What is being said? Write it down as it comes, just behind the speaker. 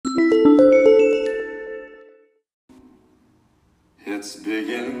It's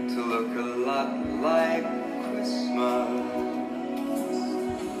beginning to look a lot like Christmas.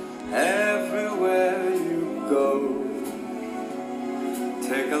 Everywhere you go,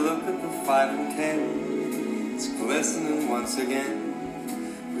 take a look at the 5 and 10. It's glistening once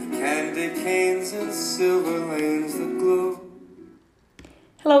again, with candy canes and silver lanes that glow.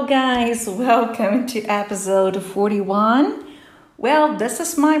 Hello guys, welcome to episode 41. Well, this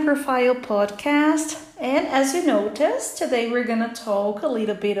is my profile podcast, and as you noticed, today we're gonna talk a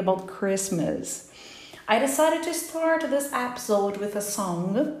little bit about Christmas. I decided to start this episode with a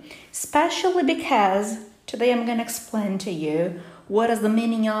song, especially because today I'm gonna explain to you what is the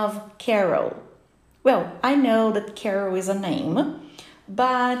meaning of carol. Well, I know that carol is a name,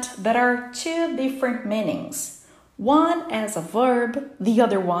 but there are two different meanings. One as a verb, the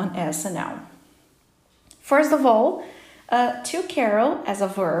other one as a noun. First of all, to carol as a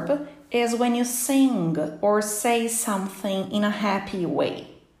verb is when you sing or say something in a happy way.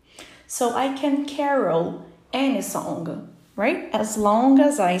 So I can carol any song, right? As long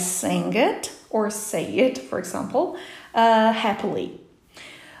as I sing it or say it, for example, happily.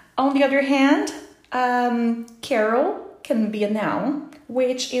 On the other hand, carol can be a noun,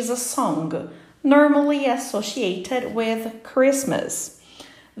 which is a song normally associated with Christmas.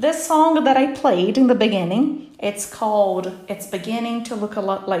 This song that I played in the beginning, it's called It's Beginning to Look a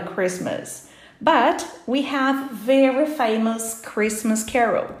Lot Like Christmas. But we have very famous Christmas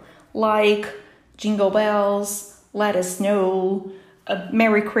carol, like Jingle Bells, Let It Snow,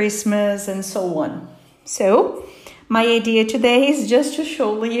 Merry Christmas, and so on. So, my idea today is just to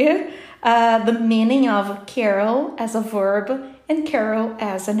show you the meaning of carol as a verb and carol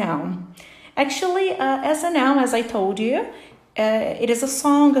as a noun. Actually, as a noun, as I told you, it is a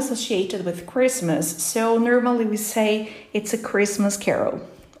song associated with Christmas, so normally we say it's a Christmas carol.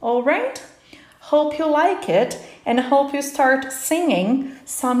 All right? Hope you like it, and hope you start singing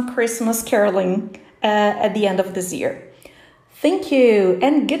some Christmas caroling at the end of this year. Thank you,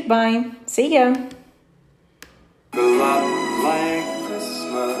 and goodbye. See ya. A lot like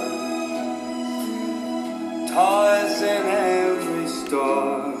Christmas, toys in every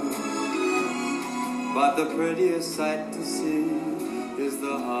store. But the prettiest sight to see is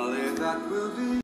the holly that will be